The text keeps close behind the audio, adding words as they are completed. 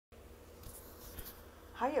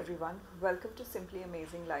Hi everyone, welcome to Simply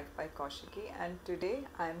Amazing Life by Kaushiki, and today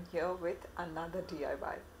I'm here with another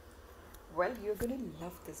DIY. Well, you're going to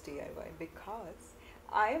love this DIY because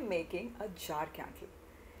I am making a jar candle.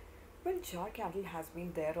 Well, jar candle has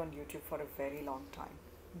been there on YouTube for a very long time,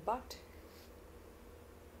 but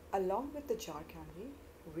along with the jar candle,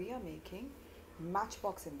 we are making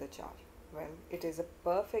matchbox in the jar. Well, it is a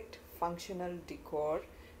perfect functional decor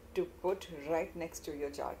to put right next to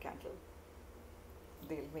your jar candle.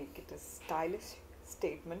 They'll make it a stylish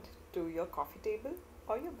statement to your coffee table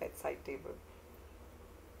or your bedside table.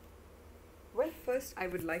 Well, first I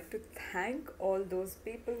would like to thank all those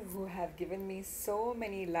people who have given me so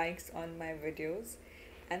many likes on my videos,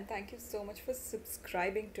 and thank you so much for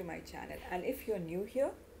subscribing to my channel. And if you're new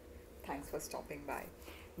here, thanks for stopping by.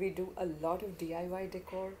 We do a lot of DIY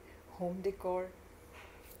decor, home decor,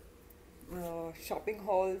 shopping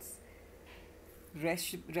hauls,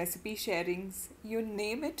 recipe sharings, you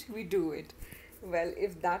name it, we do it. Well,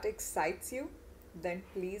 if that excites you, then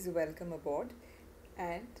please welcome aboard,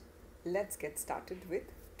 and let's get started with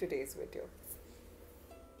today's video.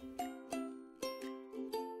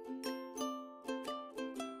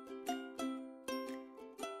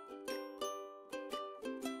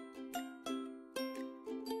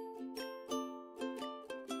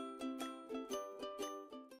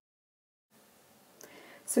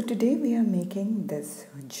 So today we are making this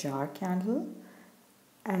jar candle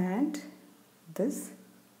and this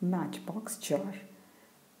matchbox jar.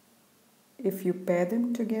 If you pair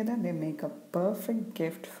them together, they make a perfect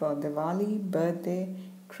gift for Diwali, birthday,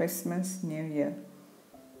 Christmas, New Year.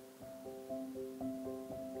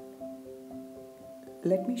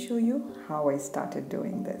 Let me show you how I started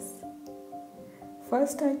doing this.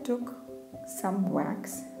 First I took some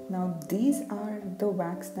wax. Now these are the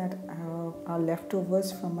wax that are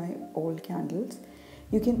leftovers from my old candles.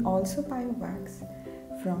 You can also buy wax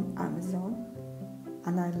from Amazon,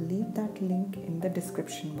 and I'll leave that link in the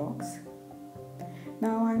description box.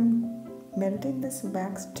 Now I'm melting this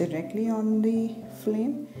wax directly on the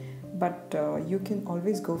flame, but you can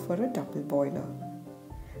always go for a double boiler.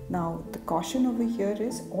 Now the caution over here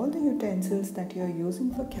is all the utensils that you're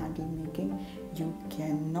using for candle making, you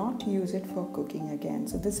cannot use it for cooking again.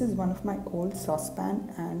 So this is one of my old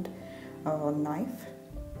saucepan and knife.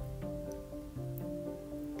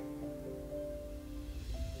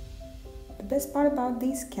 The best part about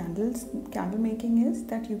these candle making is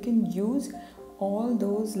that you can use all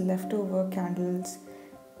those leftover candles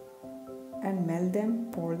and melt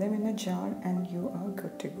them, pour them in a jar, and you are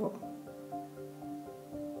good to go.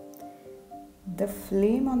 The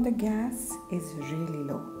flame on the gas is really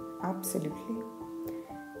low, absolutely.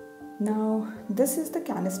 Now this is the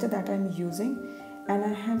canister that I'm using, and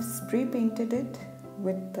I have spray painted it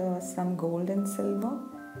with some gold and silver.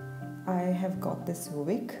 I have got this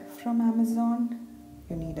Wick from Amazon.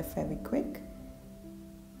 You need a Fevikwik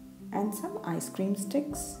and some ice cream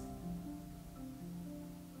sticks.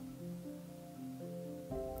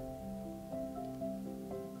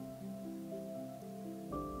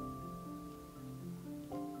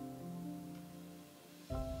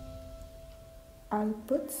 I'll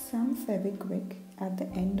put some Fevikwik at the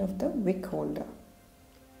end of the wick holder.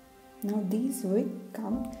 Now these wick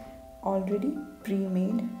come already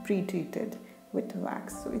pre-made, pre-treated with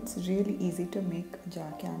wax, so it's really easy to make a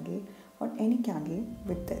jar candle or any candle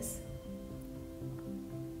with this.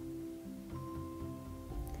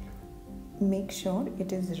 Make sure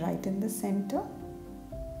it is right in the center.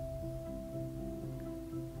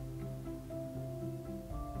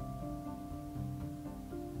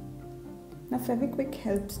 Now Fevikwik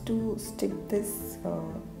helps to stick this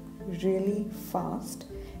really fast.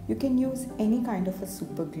 You can use any kind of a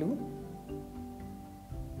super glue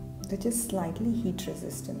which is slightly heat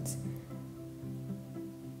resistant.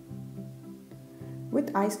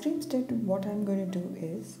 With ice cream stick, what I'm going to do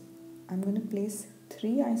is I'm going to place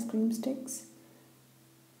 3 ice cream sticks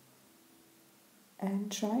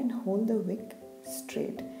and try and hold the wick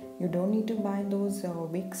straight. You don't need to buy those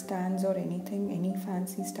wick stands or anything, any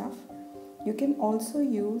fancy stuff. You can also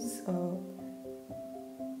use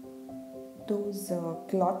those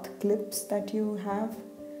cloth clips that you have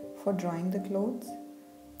for drying the clothes.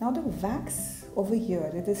 Now the wax over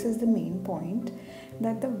here, this is the main point,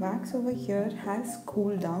 that the wax over here has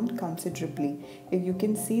cooled down considerably. If you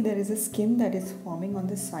can see, there is a skin that is forming on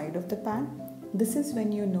the side of the pan. This is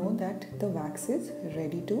when you know that the wax is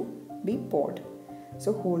ready to be poured.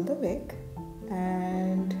 So hold the wick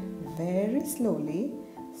and very slowly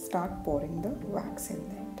start pouring the wax in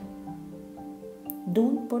it.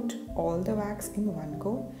 Don't put all the wax in one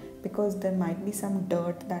go, because there might be some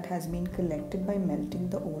dirt that has been collected by melting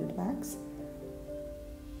the old wax.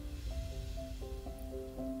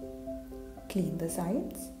 clean the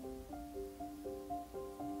sides.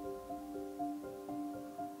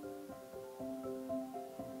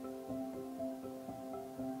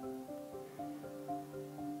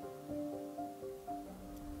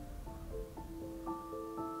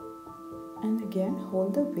 And again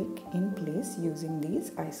hold the wick in place using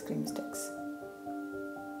these ice cream sticks.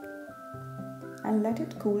 And let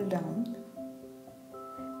it cool down.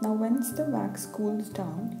 Now once the wax cools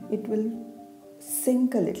down, it will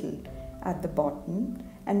sink a little at the bottom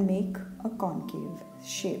and make a concave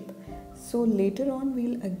shape. So later on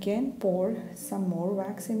we'll again pour some more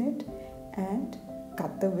wax in it and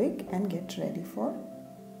cut the wick and get ready for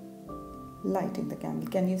lighting the candle.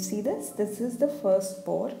 Can you see this? This is the first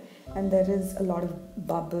pour and there is a lot of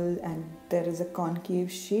bubble and there is a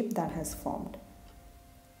concave shape that has formed.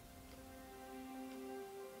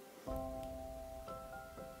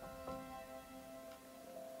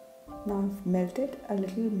 Now I've melted a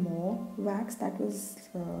little more wax that was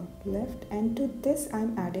left, and to this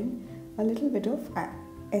I'm adding a little bit of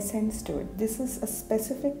essence to it. This is a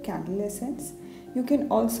specific candle essence. You can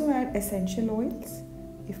also add essential oils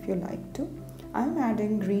if you like to. I'm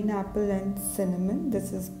adding green apple and cinnamon.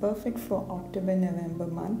 This is perfect for October, November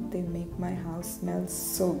month. They make my house smell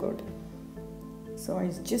so good. So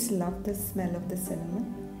I just love the smell of the cinnamon.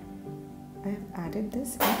 I have added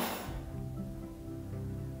this in.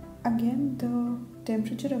 Again, the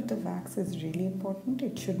temperature of the wax is really important.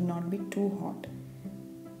 It should not be too hot.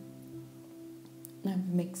 I've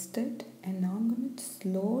mixed it and now I'm going to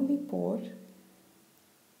slowly pour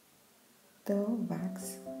the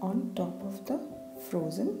wax on top of the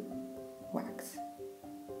frozen wax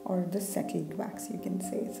or the settled wax, you can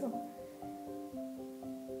say so.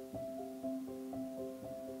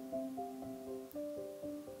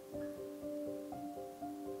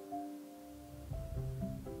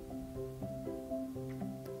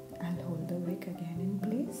 I'll hold the wick again in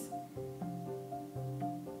place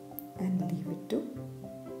and leave it to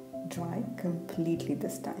dry completely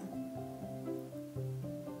this time.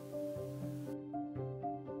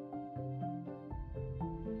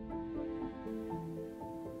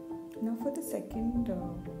 Now for the second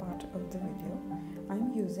part of the video,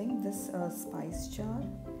 I'm using this spice jar,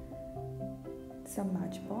 some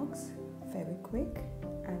Matchbox, Fevikwik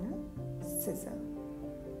and a scissor.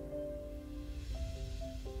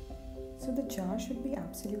 So the jar should be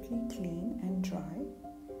absolutely clean and dry,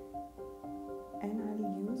 and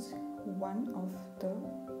I'll use one of the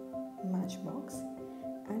Matchbox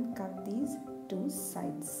and cut these two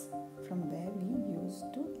sides from where we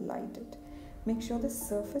used to light it. Make sure the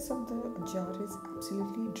surface of the jar is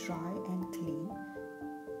absolutely dry and clean.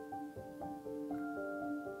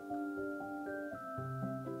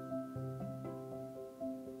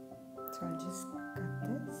 So I'll just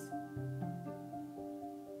cut this.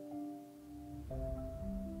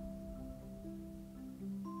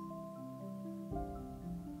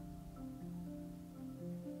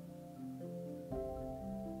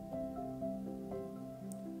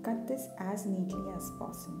 Cut this as neatly as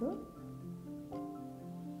possible.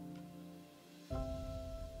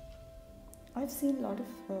 I've seen a lot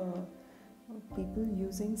of people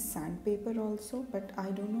using sandpaper also, but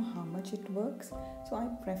I don't know how much it works. So I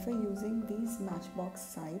prefer using these Matchbox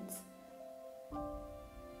sides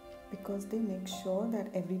because they make sure that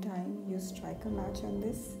every time you strike a match on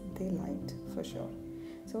this, they light for sure.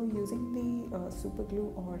 So using the super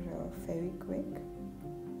glue or Fevikwik,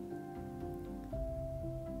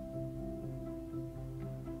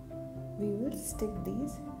 we will stick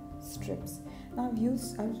these strips. Now I've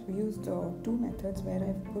used two methods where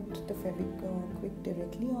I've put the Fevikwik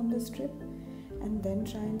directly on the strip and then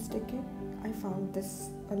try and stick it. I found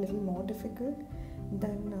this a little more difficult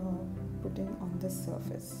than putting on the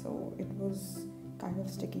surface, so it was kind of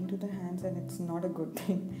sticking to the hands, and it's not a good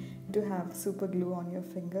thing to have super glue on your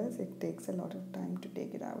fingers. It takes a lot of time to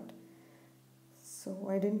take it out. So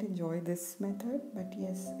I didn't enjoy this method, but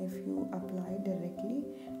yes, if you apply directly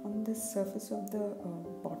on the surface of the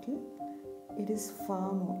bottle, it is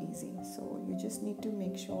far more easy. So you just need to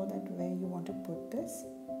make sure that where you want to put this,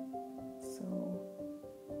 so,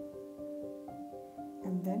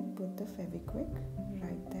 and then put the Fevikwik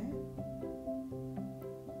right there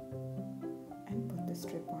and put the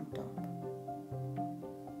strip on top.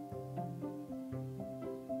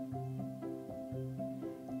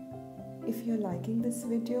 If you're liking this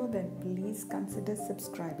video, then please consider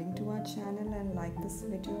subscribing to our channel and like this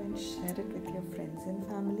video and share it with your friends and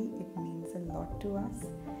family. It means a lot to us.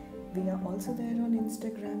 We are also there on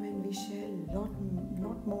Instagram and we share a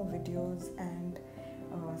lot more videos and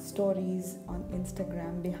stories on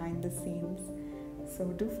Instagram behind the scenes. So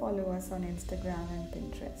do follow us on Instagram and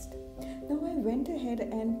Pinterest. Now I went ahead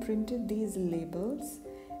and printed these labels,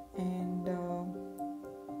 and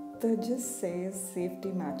they just says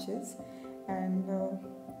safety matches, and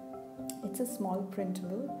it's a small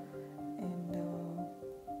printable, and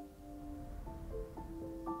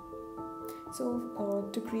so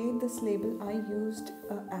to create this label I used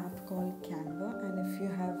an app called Canva, and if you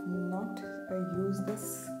have not used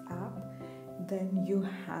this app, then you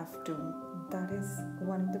have to. That is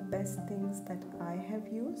one of the best things that I have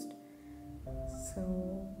used.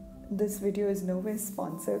 So this video is nowhere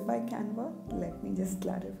sponsored by Canva. Let me just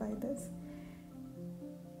clarify this.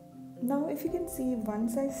 Now if you can see,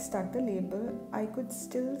 once I stuck the label, I could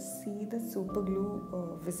still see the super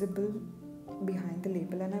glue visible behind the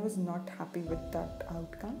label, and I was not happy with that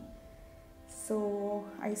outcome. So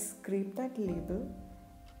I scraped that label.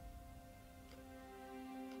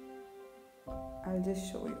 I'll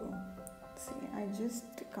just show you. See, I just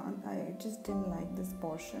didn't like this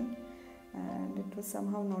portion, and it was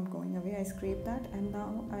somehow not going away. I scraped that, and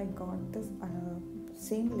now I got this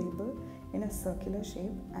same label in a circular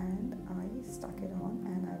shape, and I stuck it on,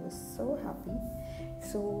 and I was so happy.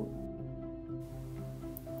 So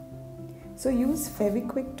use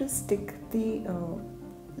Fevikwik to stick the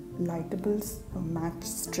lightables match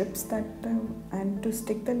strips that, and to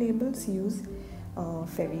stick the labels use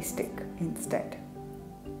Fevi-stick instead.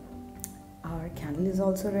 Our candle is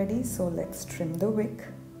also ready, so let's trim the wick.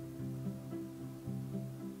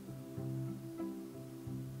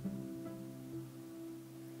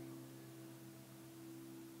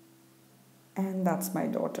 And that's my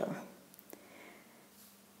daughter.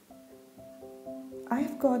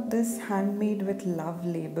 I've got this handmade with love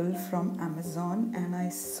label from Amazon, and I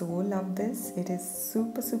so love this. It is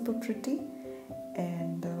super pretty,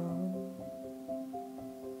 and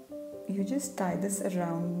you just tie this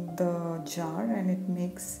around the jar, and it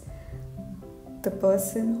makes the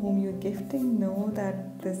person whom you're gifting know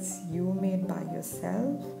that this you made by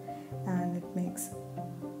yourself, and it makes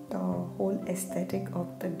the whole aesthetic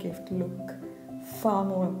of the gift look far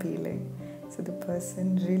more appealing. So the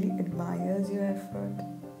person really admires your effort.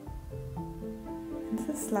 It's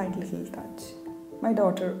a slight little touch. My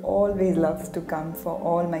daughter always loves to come for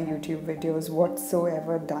all my YouTube videos,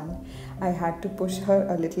 whatsoever done. I had to push her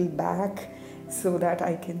a little back so that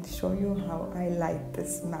I can show you how I like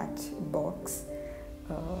this Matchbox.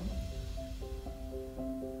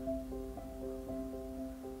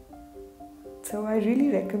 So I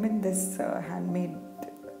really recommend this handmade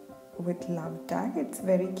with love tag. It's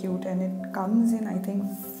very cute, and it comes in I think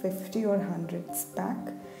 50 or 100 pack,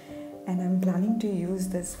 and I'm planning to use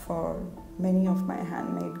this for many of my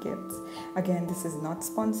handmade gifts. Again, this is not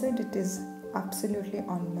sponsored, it is absolutely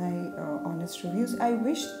on my honest reviews. I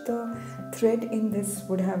wish the thread in this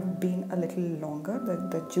would have been a little longer,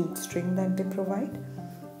 the jute string that they provide.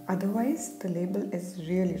 Otherwise the label is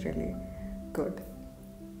really good.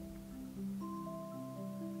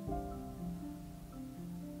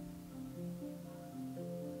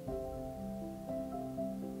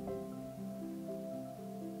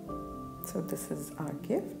 So this is our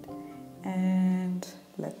gift, and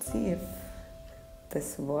let's see if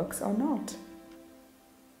this works or not.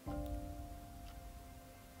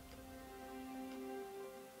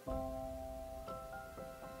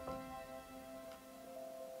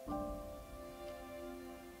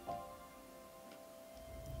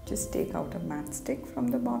 Just take out a matchstick from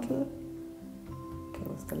the bottle,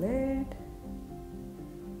 close the lid,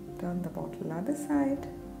 turn the bottle other side,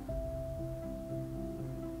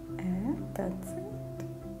 and that's it.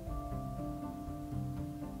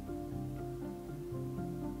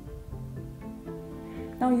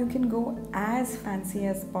 Now you can go as fancy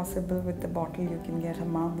as possible with the bottle. You can get a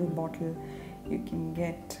marble bottle, you can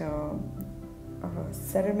get a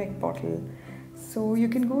ceramic bottle, so you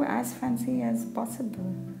can go as fancy as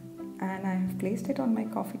possible. And I have placed it on my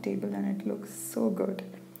coffee table, and it looks so good.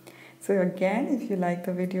 So again, if you like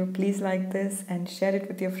the video, please like this and share it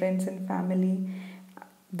with your friends and family.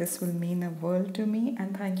 This will mean a world to me,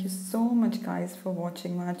 and thank you so much guys for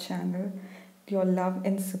watching my channel. Your love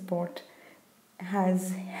and support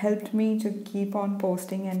has helped me to keep on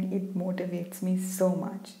posting, and it motivates me so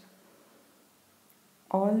much.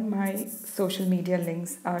 All my social media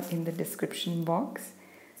links are in the description box,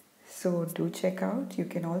 so do check out. You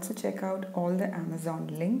can also check out all the Amazon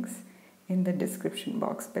links in the description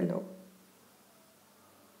box below.